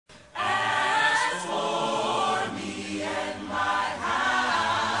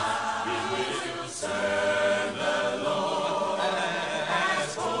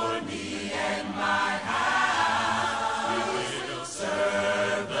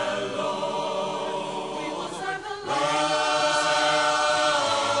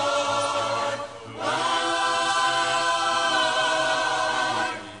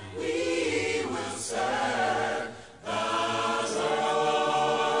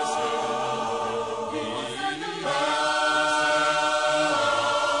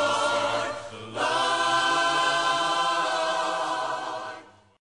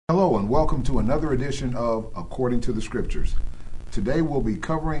welcome to another edition of According to the Scriptures. Today we'll be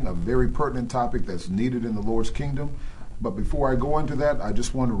covering a very pertinent topic that's needed in the Lord's kingdom. But before I go into that, I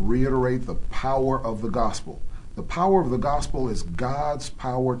just want to reiterate the power of the gospel. The power of the gospel is God's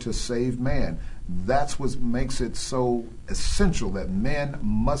power to save man. That's what makes it so essential that men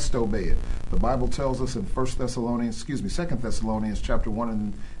must obey it. The Bible tells us in 2 Thessalonians chapter 1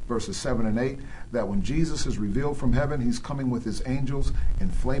 and verses 7 and 8 that when Jesus is revealed from heaven, he's coming with his angels in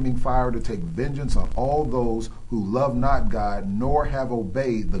flaming fire to take vengeance on all those who love not God nor have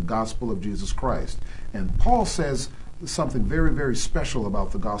obeyed the gospel of Jesus Christ. And Paul says something very, very special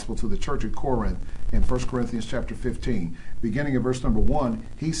about the gospel to the church at Corinth in 1 Corinthians chapter 15. Beginning in verse number 1,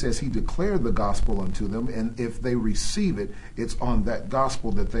 he says he declared the gospel unto them, and if they receive it, it's on that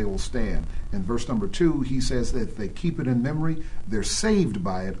gospel that they will stand. In verse number 2, he says that if they keep it in memory, they're saved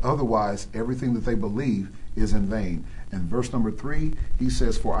by it. Otherwise, everything that they believe is in vain. And verse number 3, he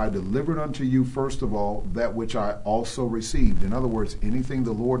says, for I delivered unto you first of all that which I also received. In other words, anything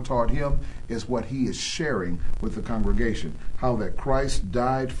the Lord taught him is what he is sharing with the congregation. How that Christ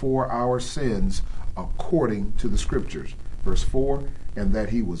died for our sins according to the Scriptures. Verse 4, and that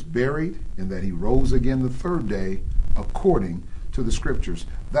he was buried, and that he rose again the third day according to the Scriptures.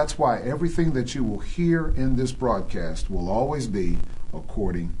 That's why everything that you will hear in this broadcast will always be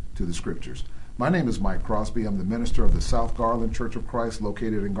according to the Scriptures. My name is Mike Crosby. I'm the minister of the South Garland Church of Christ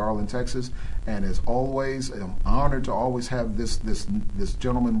located in Garland, Texas. And as always, I'm honored to always have this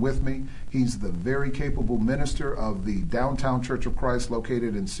gentleman with me. He's the very capable minister of the Downtown Church of Christ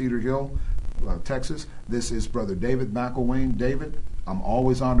located in Cedar Hill, Texas. This is Brother David McElwain. David, I'm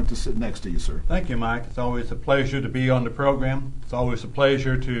always honored to sit next to you, sir. Thank you, Mike. It's always a pleasure to be on the program. It's always a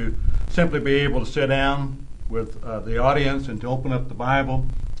pleasure to simply be able to sit down with the audience and to open up the Bible,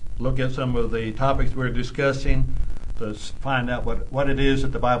 look at some of the topics we're discussing, to find out what it is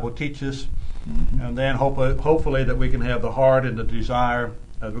that the Bible teaches, and then hopefully that we can have the heart and the desire,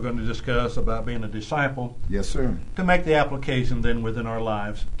 as we're going to discuss about being a disciple. Yes, sir. To make the application then within our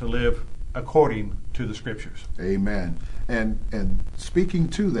lives to live according to the Scriptures. Amen. And speaking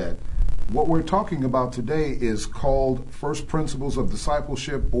to that, what we're talking about today is called First Principles of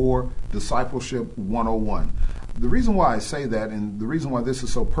Discipleship, or Discipleship 101. The reason why I say that, and the reason why this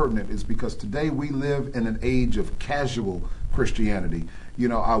is so pertinent, is because today we live in an age of casual Christianity. You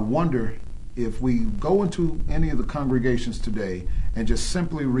know, I wonder if we go into any of the congregations today and just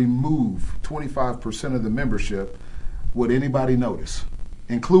simply remove 25% of the membership, would anybody notice?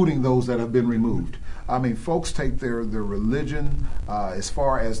 Including those that have been removed. I mean, folks take their religion as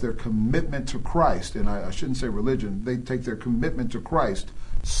far as their commitment to Christ, and I shouldn't say religion, they take their commitment to Christ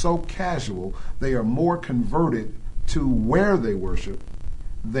so casual, they are more converted to where they worship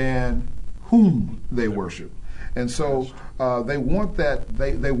than whom they worship. And so they want that,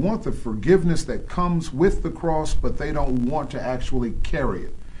 they want the forgiveness that comes with the cross, but they don't want to actually carry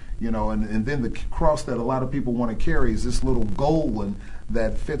it. You know, and then the cross that a lot of people want to carry is this little gold one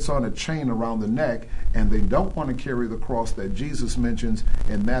that fits on a chain around the neck, and they don't want to carry the cross that Jesus mentions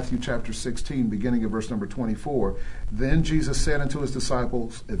in Matthew chapter 16, beginning of verse number 24. Then Jesus said unto his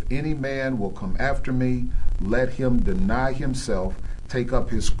disciples, if any man will come after me, let him deny himself, take up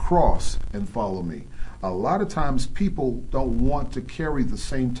his cross, and follow me. A lot of times people don't want to carry the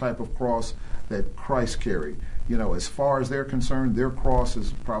same type of cross that Christ carried. You know, as far as they're concerned, their cross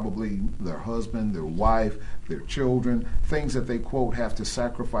is probably their husband, their wife, their children, things that they, quote, have to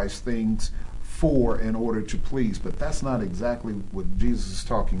sacrifice things for in order to please. But that's not exactly what Jesus is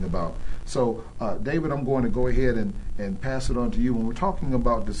talking about. So, David, I'm going to go ahead and pass it on to you. When we're talking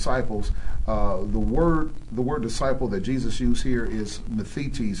about disciples, the word disciple that Jesus used here is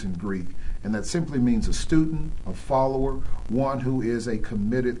mathetes in Greek. And that simply means a student, a follower, one who is a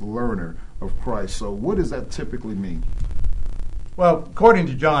committed learner of Christ. So what does that typically mean? Well, according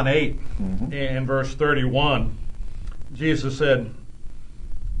to John 8, in verse 31, Jesus said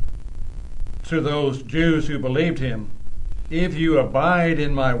to those Jews who believed him, if you abide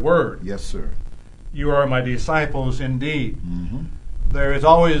in my word, yes, sir, you are my disciples indeed. There is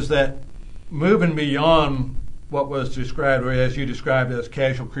always that moving beyond what was described, or as you described, as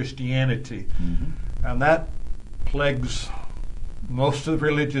casual Christianity. And that plagues most of the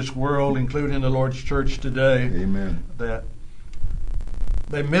religious world, including the Lord's church today. Amen. That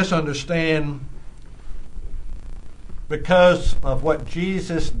they misunderstand, because of what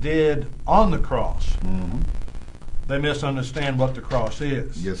Jesus did on the cross. They misunderstand what the cross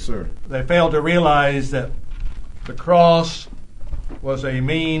is. Yes, sir. They fail to realize that the cross was a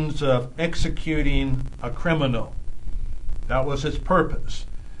means of executing a criminal. That was its purpose.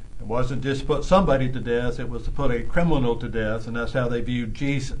 It wasn't just put somebody to death, it was to put a criminal to death, and that's how they viewed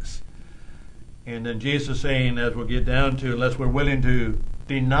Jesus. And then Jesus saying, as we'll get down to, unless we're willing to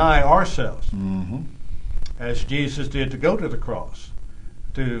deny ourselves, as Jesus did to go to the cross,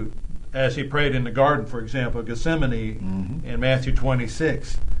 as he prayed in the garden, for example, Gethsemane, in Matthew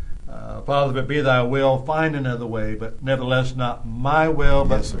 26. Father, if it be thy will, find another way, but nevertheless not my will,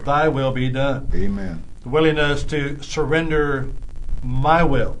 but thy will be done. Amen. The willingness to surrender my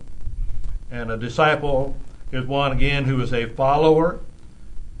will. And a disciple is one, again, who is a follower,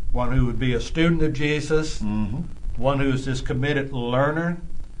 one who would be a student of Jesus, one who is this committed learner.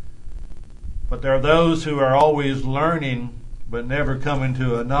 But there are those who are always learning but never coming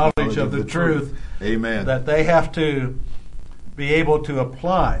to a knowledge of the truth. Amen. That they have to be able to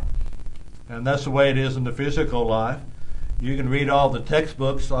apply. And that's the way it is in the physical life. You can read all the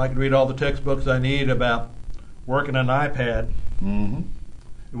textbooks. I can read all the textbooks I need about working an iPad.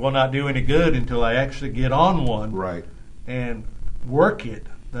 It will not do any good until I actually get on one and work it,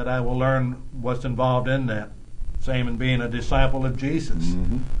 that I will learn what's involved in that. Same in being a disciple of Jesus.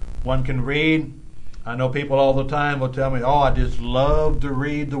 One can read. I know people all the time will tell me, I just love to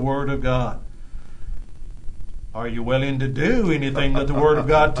read the Word of God. Are you willing to do anything that the Word of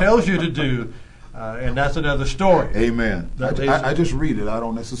God tells you to do? And that's another story. Amen. I just read it. I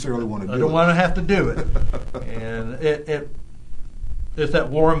don't necessarily want to do it. I don't want to have to do it. And it's that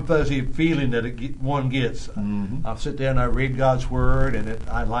warm, fuzzy feeling that one gets. I'll sit there and I read God's Word, and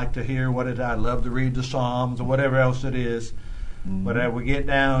I like to hear I love to read the Psalms or whatever else it is. But as we get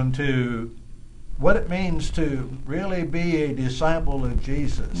down to what it means to really be a disciple of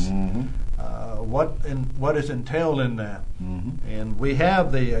Jesus, what is entailed in that. And we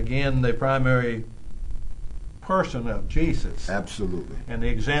have the primary person of Jesus. Absolutely. And the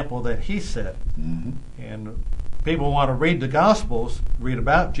example that he set. And people want to read the Gospels, read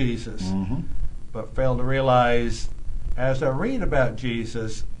about Jesus, but fail to realize, as I read about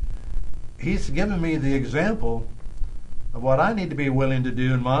Jesus, he's given me the example of what I need to be willing to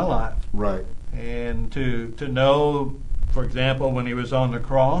do in my life. Right. And to know, for example, when he was on the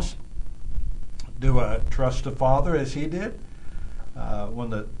cross, do I trust the Father as he did? When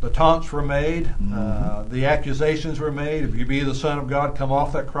the taunts were made, the accusations were made, if you be the Son of God, come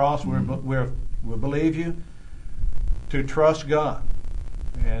off that cross, we'll believe you. To trust God.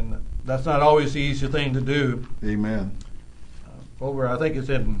 And that's not always the easy thing to do. Amen. I think it's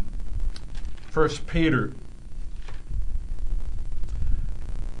in 1 Peter.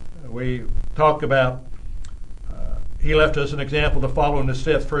 We talk about, he left us an example to follow in the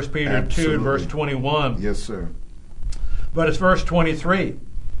steps, 1 Peter Absolutely. 2, verse 21. Yes, sir. But it's verse 23.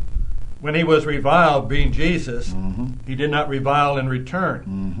 When he was reviled, being Jesus, he did not revile in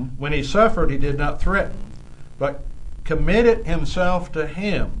return. When he suffered, he did not threaten, but committed himself to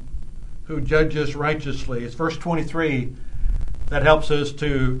him who judges righteously. It's verse 23 that helps us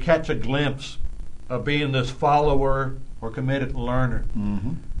to catch a glimpse of being this follower or committed learner.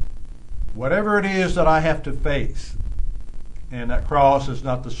 Whatever it is that I have to face, and that cross is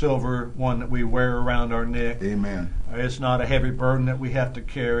not the silver one that we wear around our neck. Amen. It's not a heavy burden that we have to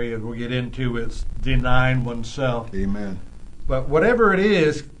carry. As we get into, it's denying oneself. Amen. But whatever it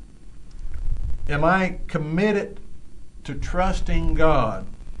is, am I committed to trusting God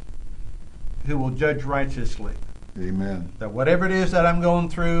who will judge righteously? Amen. That whatever it is that I'm going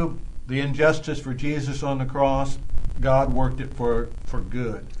through, the injustice for Jesus on the cross, God worked it for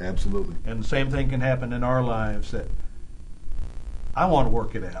good. Absolutely. And the same thing can happen in our lives, that I want to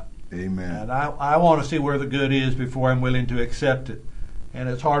work it out. Amen. And I want to see where the good is before I'm willing to accept it. And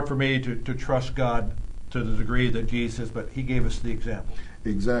it's hard for me to trust God to the degree that Jesus, but he gave us the example.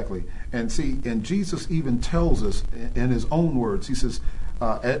 Exactly. And see, and Jesus even tells us in his own words, he says,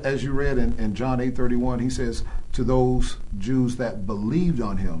 as you read in John 8:31, he says, to those Jews that believed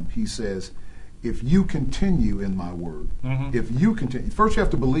on him, he says, if you continue in my word, if you continue, first you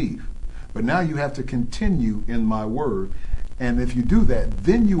have to believe, but now you have to continue in my word. And if you do that,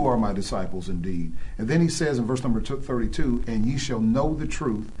 then you are my disciples indeed. And then he says in verse number 32, and ye shall know the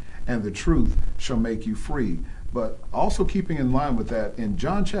truth, and the truth shall make you free. But also keeping in line with that, in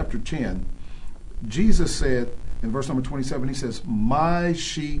John chapter 10, Jesus said in verse number 27, he says, my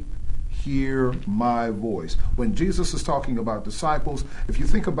sheep hear my voice. When Jesus is talking about disciples, if you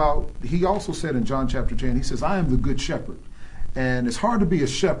think about, he also said in John chapter 10, he says, I am the good shepherd. And it's hard to be a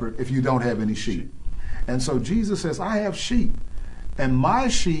shepherd if you don't have any sheep. And so Jesus says, I have sheep, and my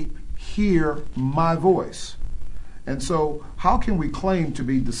sheep hear my voice. And so how can we claim to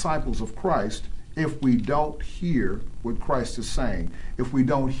be disciples of Christ if we don't hear what Christ is saying, if we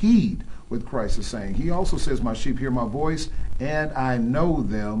don't heed what Christ is saying? He also says, my sheep hear my voice, and I know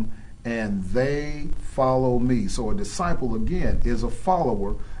them, and they follow me. So a disciple, again, is a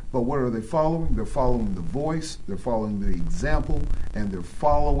follower But what are they following? They're following the voice, they're following the example, and they're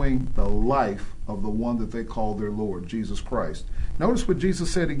following the life of the one that they call their Lord, Jesus Christ. Notice what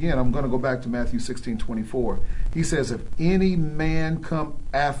Jesus said again. I'm going to go back to Matthew 16:24. He says, if any man come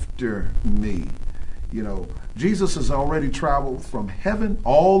after me. You know, Jesus has already traveled from heaven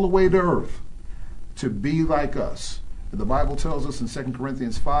all the way to earth to be like us. The Bible tells us in 2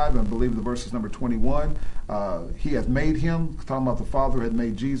 Corinthians 5, I believe the verse is number 21, he hath made him, talking about the Father, had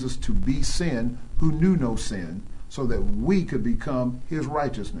made Jesus to be sin who knew no sin, so that we could become his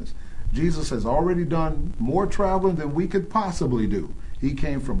righteousness. Jesus has already done more traveling than we could possibly do. He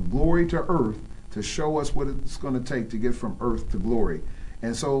came from glory to earth to show us what it's going to take to get from earth to glory.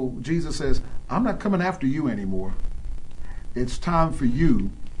 And so Jesus says, I'm not coming after you anymore. It's time for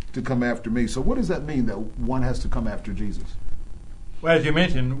you to come after me. So what does that mean, that one has to come after Jesus? Well, as you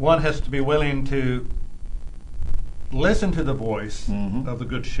mentioned, one has to be willing to listen to the voice of the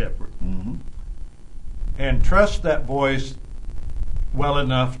Good Shepherd and trust that voice well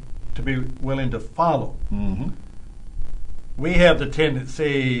enough to be willing to follow. We have the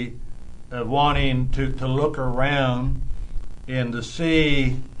tendency of wanting to look around and to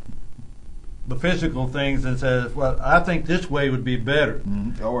see the physical things and says, well, I think this way would be better.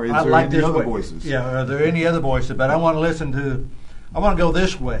 Or is there any other voices? Yeah, are there any other voices? But I want to go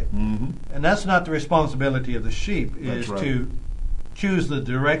this way. And that's not the responsibility of the sheep, is to choose the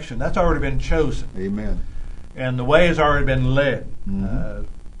direction. That's already been chosen. Amen. And the way has already been led.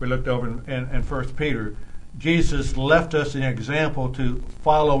 We looked over in 1 Peter. Jesus left us an example to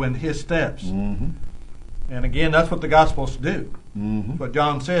follow in his steps. And again, that's what the Gospels do. But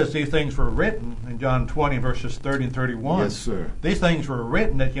John says these things were written in John 20, verses 30 and 31. Yes, sir. These things were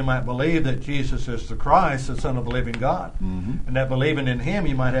written that you might believe that Jesus is the Christ, the Son of the living God. And that believing in him,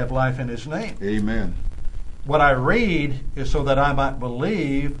 you might have life in his name. Amen. What I read is so that I might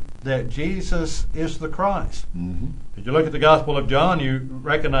believe that Jesus is the Christ. If you look at the Gospel of John, you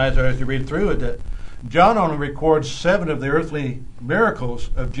recognize as you read through it that John only records 7 of the earthly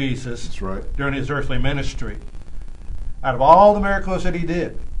miracles of Jesus during his earthly ministry. Out of all the miracles that he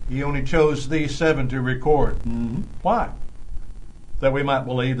did, he only chose these 7 to record. Why? That we might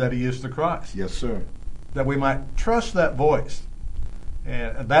believe that he is the Christ. Yes, sir. That we might trust that voice.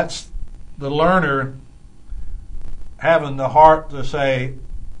 And that's the learner having the heart to say,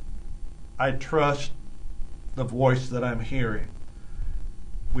 I trust the voice that I'm hearing.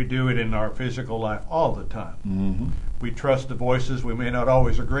 We do it in our physical life all the time. We trust the voices. We may not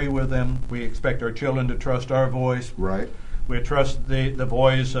always agree with them. We expect our children to trust our voice. Right. We trust the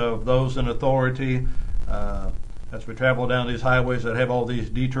voice of those in authority. As we travel down these highways that have all these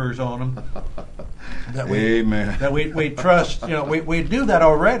detours on them. Amen. That we trust. We do that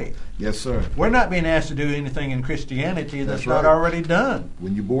already. Yes, sir. We're not being asked to do anything in Christianity that's not already done.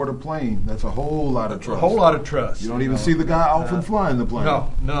 When you board a plane, that's a whole lot of trust. A whole lot of trust. You don't even see the guy often flying the plane.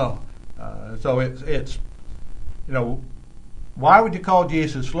 No. So it's why would you call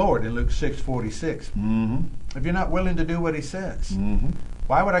Jesus Lord in Luke 6:46? If you're not willing to do what he says.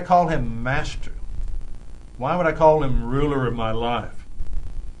 Why would I call him Master? Why would I call him ruler of my life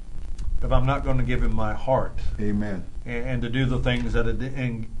if I'm not going to give him my heart? Amen. And to do the things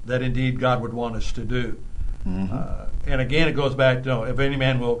that indeed God would want us to do. And again, it goes back to, if any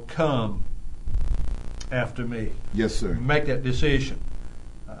man will come after me. Yes, sir. Make that decision.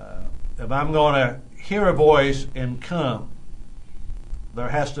 If I'm going to hear a voice and come, there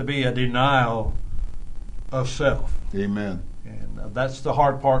has to be a denial of self. Amen. And that's the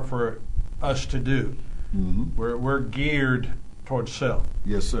hard part for us to do. We're geared towards self.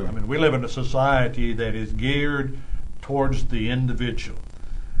 Yes, sir. I mean, we live in a society that is geared towards the individual.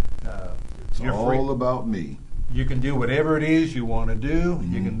 It's all about me. You can do whatever it is you want to do.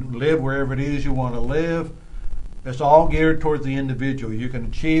 You can live wherever it is you want to live. It's all geared towards the individual. You can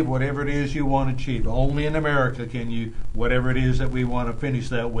achieve whatever it is you want to achieve. Only in America can you, whatever it is that we want to finish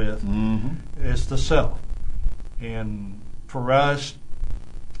that with. It's the self. And for us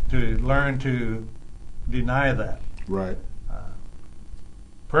to learn to deny that. Right.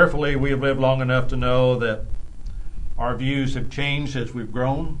 Prayerfully, we have lived long enough to know that our views have changed as we've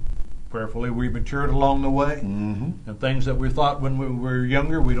grown. Prayerfully, we've matured along the way. And things that we thought when we were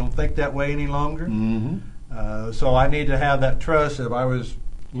younger, we don't think that way any longer. So I need to have that trust. If I was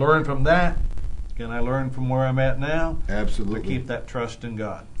learn from that, can I learn from where I'm at now? Absolutely. To keep that trust in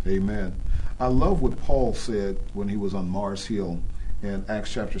God. Amen. I love what Paul said when he was on Mars Hill in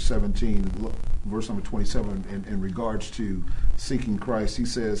Acts chapter 17, verse number 27, in regards to seeking Christ. He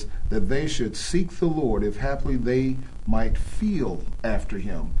says that they should seek the Lord if haply they might feel after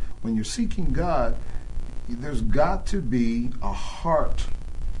him. When you're seeking God, there's got to be a heart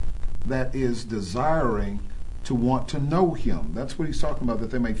that is desiring to want to know him. That's what he's talking about,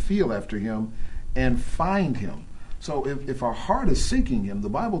 that they may feel after him and find him. So if our heart is seeking him, the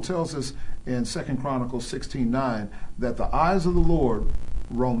Bible tells us in 2 Chronicles 16:9 that the eyes of the Lord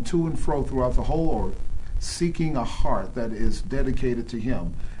roam to and fro throughout the whole earth, seeking a heart that is dedicated to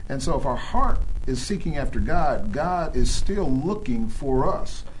him. And so if our heart is seeking after God, God is still looking for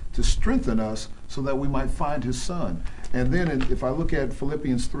us to strengthen us so that we might find his son. And then if I look at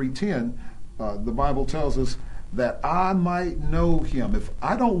Philippians 3:10, the Bible tells us that I might know him. If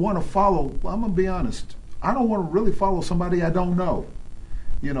I don't want to follow, well, I'm going to be honest, I don't want to really follow somebody I don't know.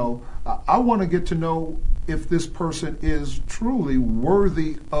 You know, I want to get to know if this person is truly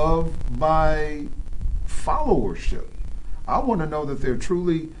worthy of my followership. I want to know that they're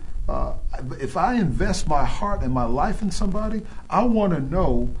truly, if I invest my heart and my life in somebody, I want to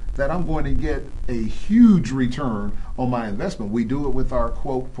know that I'm going to get a huge return on my investment. We do it with our,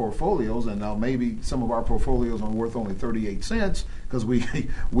 quote, portfolios, and now maybe some of our portfolios are worth only 38 cents because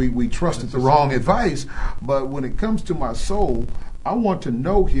we trusted the wrong advice. But when it comes to my soul, I want to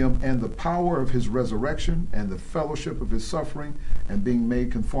know him and the power of his resurrection and the fellowship of his suffering and being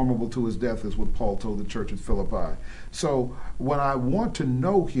made conformable to his death, is what Paul told the church at Philippi. So when I want to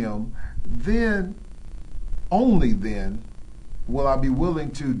know him, then, only then, will I be willing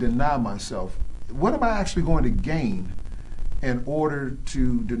to deny myself. What am I actually going to gain in order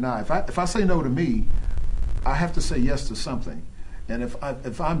to deny? If I say no to me, I have to say yes to something. And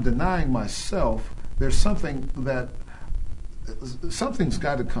if I'm denying myself, there's something's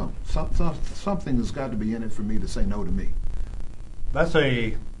got to come. Something has got to be in it for me to say no to me. That's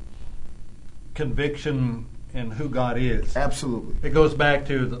a conviction in who God is. Absolutely. It goes back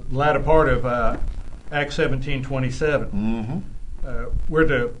to the latter part of Acts 17:27. Mm-hmm. We're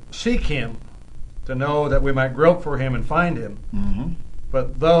to seek him, to know that we might grope for him and find him. Mm-hmm.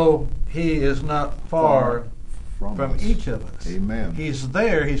 But though he is not far from each of us, amen, he's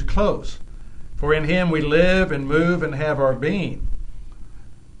there, he's close. For in him we live and move and have our being.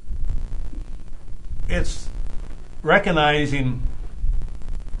 It's recognizing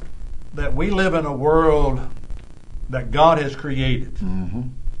that we live in a world that God has created. Mm-hmm.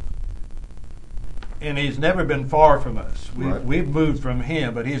 And he's never been far from us. We've moved from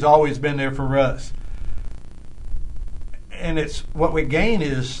him, but he's always been there for us. And it's what we gain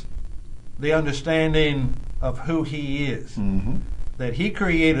is the understanding of who he is. Mm-hmm. That he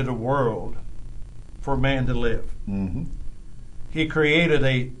created a world for man to live. Mm-hmm. He created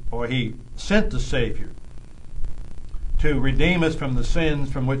he sent the Savior to redeem us from the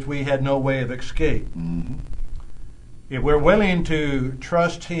sins from which we had no way of escape. Mm-hmm. If we're willing to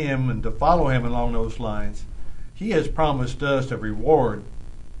trust him and to follow him along those lines, he has promised us a reward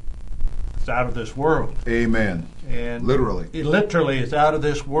that's out of this world. Amen. And literally. It's out of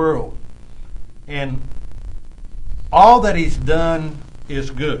this world. And all that he's done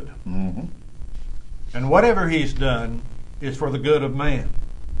is good. Mm-hmm. And whatever he's done is for the good of man.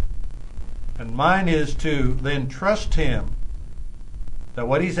 And mine is to then trust him that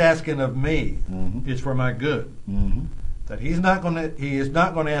what he's asking of me mm-hmm. is for my good. Mm-hmm. That he is not going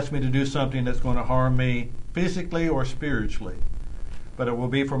to ask me to do something that's going to harm me physically or spiritually, but it will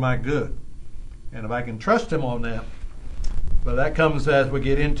be for my good. And if I can trust him on that, but that comes as we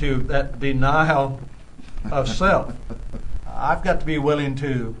get into that denial of self. I've got to be willing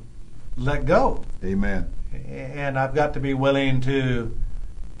to let go. Amen. And I've got to be willing to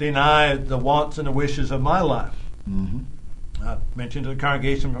deny the wants and the wishes of my life. Mm-hmm. I mentioned to the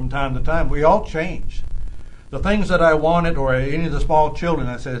congregation from time to time, we all change. The things that I wanted, or any of the small children,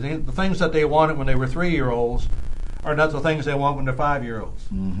 I said, the things that they wanted when they were 3-year-olds are not the things they want when they're 5-year-olds.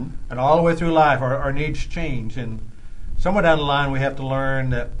 Mm-hmm. And all the way through life, our needs change. And somewhere down the line, we have to learn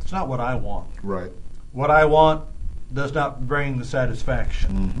that it's not what I want. Right. What I want does not bring the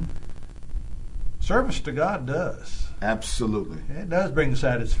satisfaction. Mm-hmm. Service to God does. Absolutely. It does bring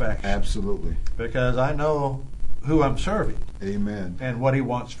satisfaction. Absolutely. Because I know who I'm serving. Amen. And what he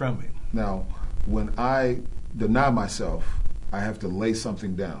wants from me. Now, when I deny myself, I have to lay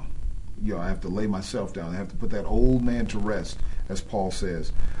something down. I have to lay myself down. I have to put that old man to rest, as Paul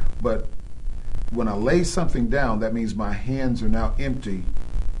says. But when I lay something down, that means my hands are now empty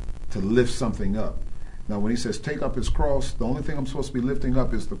to lift something up. Now, when he says take up his cross, the only thing I'm supposed to be lifting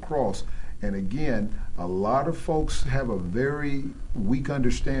up is the cross. And again, a lot of folks have a very weak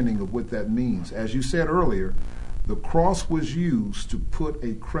understanding of what that means. As you said earlier, the cross was used to put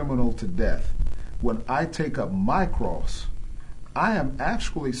a criminal to death. When I take up my cross, I am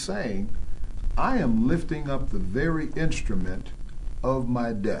actually saying I am lifting up the very instrument of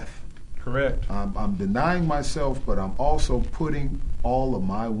my death. Correct. I'm denying myself, but I'm also putting all of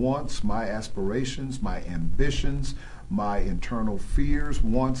my wants, my aspirations, my ambitions, my internal fears,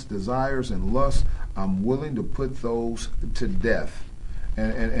 wants, desires, and lusts, I'm willing to put those to death.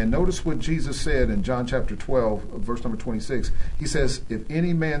 And notice what Jesus said in John chapter 12, verse number 26. He says, if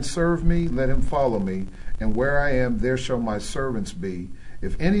any man serve me, let him follow me, and where I am, there shall my servants be.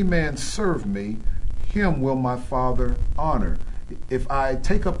 If any man serve me, him will my Father honor. If I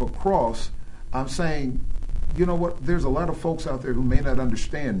take up a cross, I'm saying, you know what, there's a lot of folks out there who may not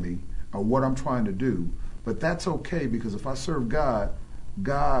understand me or what I'm trying to do, but that's okay, because if I serve God,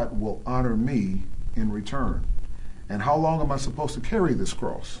 God will honor me in return. And how long am I supposed to carry this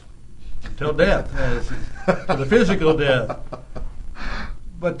cross? Until death, to the physical death.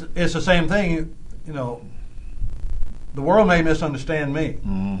 But it's the same thing, you know, the world may misunderstand me,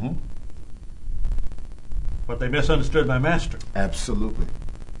 but they misunderstood my master. Absolutely.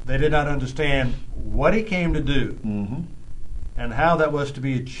 They did not understand what he came to do and how that was to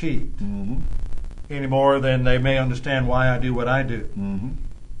be achieved any more than they may understand why I do what I do.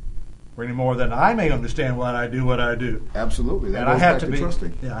 Or any more than I may understand why I do what I do. Absolutely. That and goes I have back to be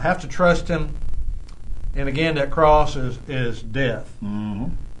trusting. Yeah, I have to trust him. And again, that cross is death.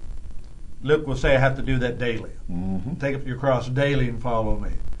 Luke will say I have to do that daily. Take up your cross daily and follow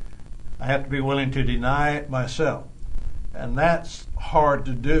me. I have to be willing to deny myself. And that's hard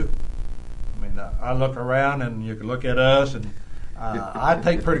to do. I mean, I look around and you can look at us, and I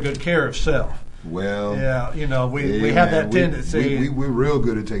take pretty good care of self. Well, yeah, you know, we have that tendency. We're real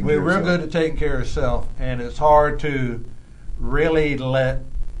good at taking care of self. We're real good at taking care of self, and it's hard to really let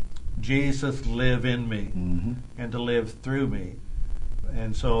Jesus live in me and to live through me.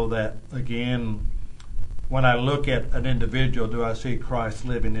 And so that, again, when I look at an individual, do I see Christ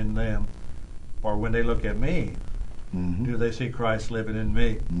living in them? Or when they look at me, do they see Christ living in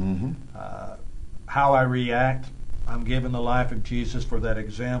me? How I react, I'm giving the life of Jesus for that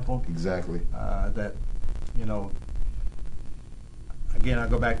example. Exactly. That, you know, again, I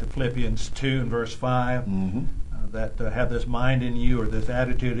go back to Philippians 2 and verse 5, that have this mind in you, or this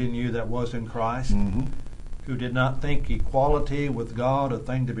attitude in you that was in Christ, who did not think equality with God a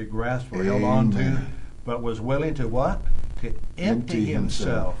thing to be grasped or held on to, but was willing to what? To empty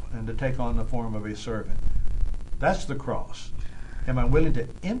himself and to take on the form of a servant. That's the cross. Am I willing to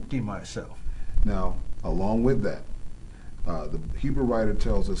empty myself? Now, along with that, the Hebrew writer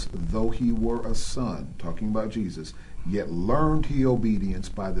tells us, though he were a son, talking about Jesus, yet learned he obedience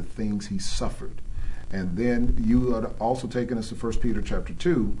by the things he suffered. And then you are also taking us to 1 Peter chapter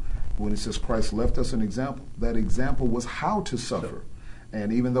 2, when it says Christ left us an example. That example was how to suffer.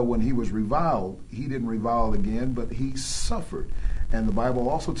 And even though when he was reviled, he didn't revile again, but he suffered. And the Bible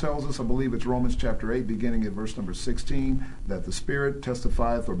also tells us, I believe it's Romans chapter 8, beginning at verse number 16, that the Spirit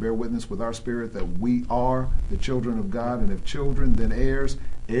testifieth or bear witness with our spirit that we are the children of God, and if children, then heirs,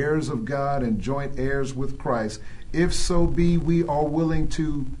 heirs of God, and joint heirs with Christ. If so be we are willing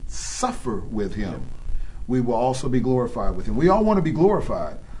to suffer with him, we will also be glorified with him. We all want to be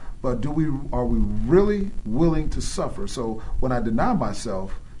glorified, but are we really willing to suffer? So when I deny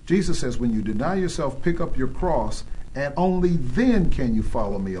myself, Jesus says, when you deny yourself, pick up your cross, and only then can you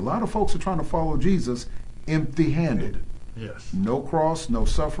follow me. A lot of folks are trying to follow Jesus empty-handed. Yes. No cross, no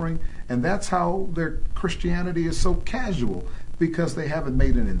suffering. And that's how their Christianity is so casual, because they haven't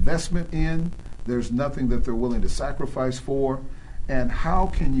made an investment in. There's nothing that they're willing to sacrifice for. And how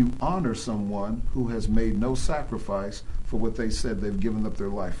can you honor someone who has made no sacrifice for what they said they've given up their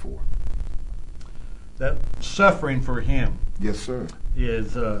life for? That suffering for him. Yes, sir.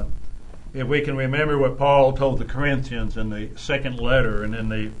 Is, if we can remember what Paul told the Corinthians in the second letter and in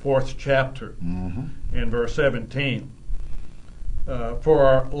the 4th chapter, in verse 17, for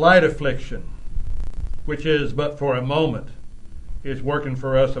our light affliction, which is but for a moment, is working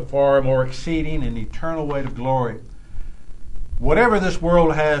for us a far more exceeding and eternal weight of glory. Whatever this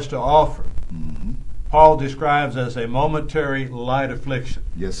world has to offer, Paul describes as a momentary light affliction.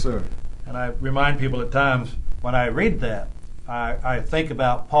 Yes, sir. And I remind people at times, when I read that, I think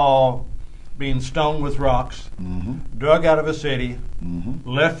about Paul being stoned with rocks, drug out of a city,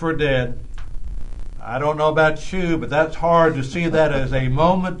 left for dead. I don't know about you, but that's hard to see that as a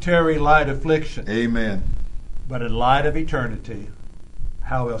momentary light affliction. Amen. But in light of eternity,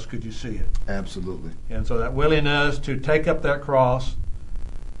 how else could you see it? Absolutely. And so that willingness to take up that cross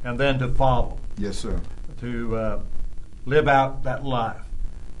and then to follow. Yes, sir. To live out that life.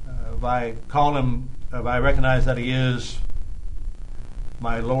 If I call him, if I recognize that he is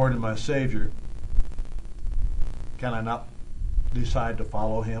my Lord and my Savior, can I not decide to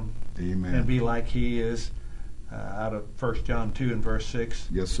follow him? Amen. And be like he is? out of 1 John 2 and verse 6.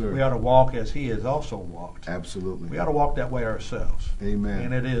 Yes, sir. We ought to walk as he has also walked. Absolutely. We ought to walk that way ourselves. Amen.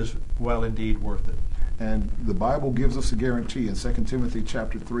 And it is well indeed worth it. And the Bible gives us a guarantee in 2 Timothy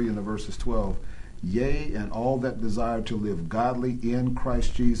chapter 3 and the verses 12. Yea, and all that desire to live godly in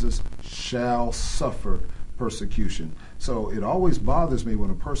Christ Jesus shall suffer persecution. So it always bothers me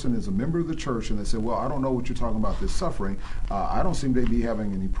when a person is a member of the church and they say, well, I don't know what you're talking about, this suffering. I don't seem to be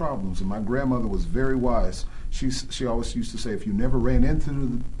having any problems. And my grandmother was very wise. She always used to say, if you never ran into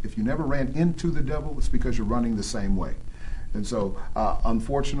the devil, it's because you're running the same way. And so,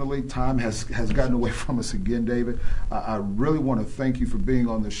 unfortunately, time has gotten away from us again, David. I really want to thank you for being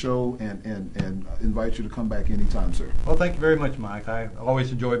on the show and invite you to come back anytime, sir. Well, thank you very much, Mike. I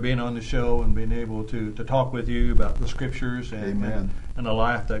always enjoy being on the show and being able to talk with you about the Scriptures and the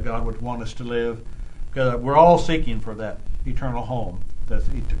life that God would want us to live. Because we're all seeking for that eternal home that's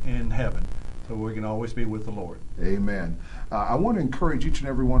in heaven, so we can always be with the Lord. Amen. I want to encourage each and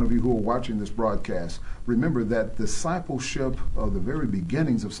every one of you who are watching this broadcast, remember that discipleship, the very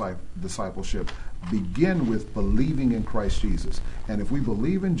beginnings of discipleship, begin with believing in Christ Jesus. And if we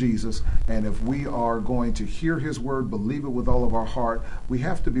believe in Jesus, and if we are going to hear his word, believe it with all of our heart, we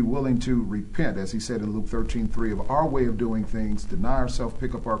have to be willing to repent, as he said in Luke 13:3, of our way of doing things, deny ourselves,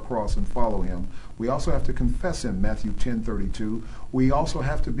 pick up our cross, and follow him. We also have to confess him, Matthew 10:32. We also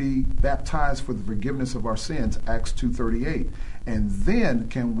have to be baptized for the forgiveness of our sins, Acts 2:38. And then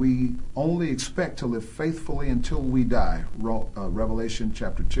can we only expect to live faithfully until we die, Revelation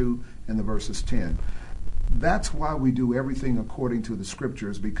chapter 2 and the verses 10. That's why we do everything according to the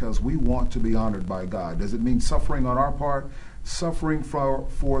Scriptures, because we want to be honored by God. Does it mean suffering on our part? Suffering for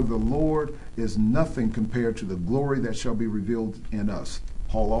the Lord is nothing compared to the glory that shall be revealed in us.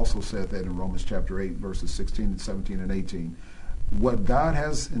 Paul also said that in Romans chapter 8, verses 16 and 17 and 18. What God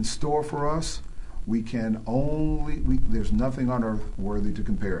has in store for us, there's nothing on earth worthy to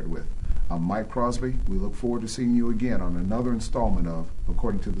compare it with. I'm Mike Crosby. We look forward to seeing you again on another installment of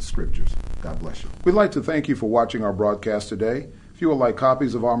According to the Scriptures. God bless you. We'd like to thank you for watching our broadcast today. If you would like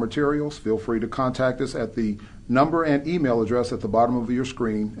copies of our materials, feel free to contact us at the number and email address at the bottom of your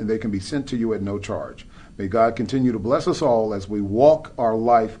screen, and they can be sent to you at no charge. May God continue to bless us all as we walk our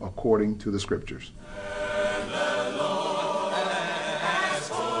life according to the Scriptures.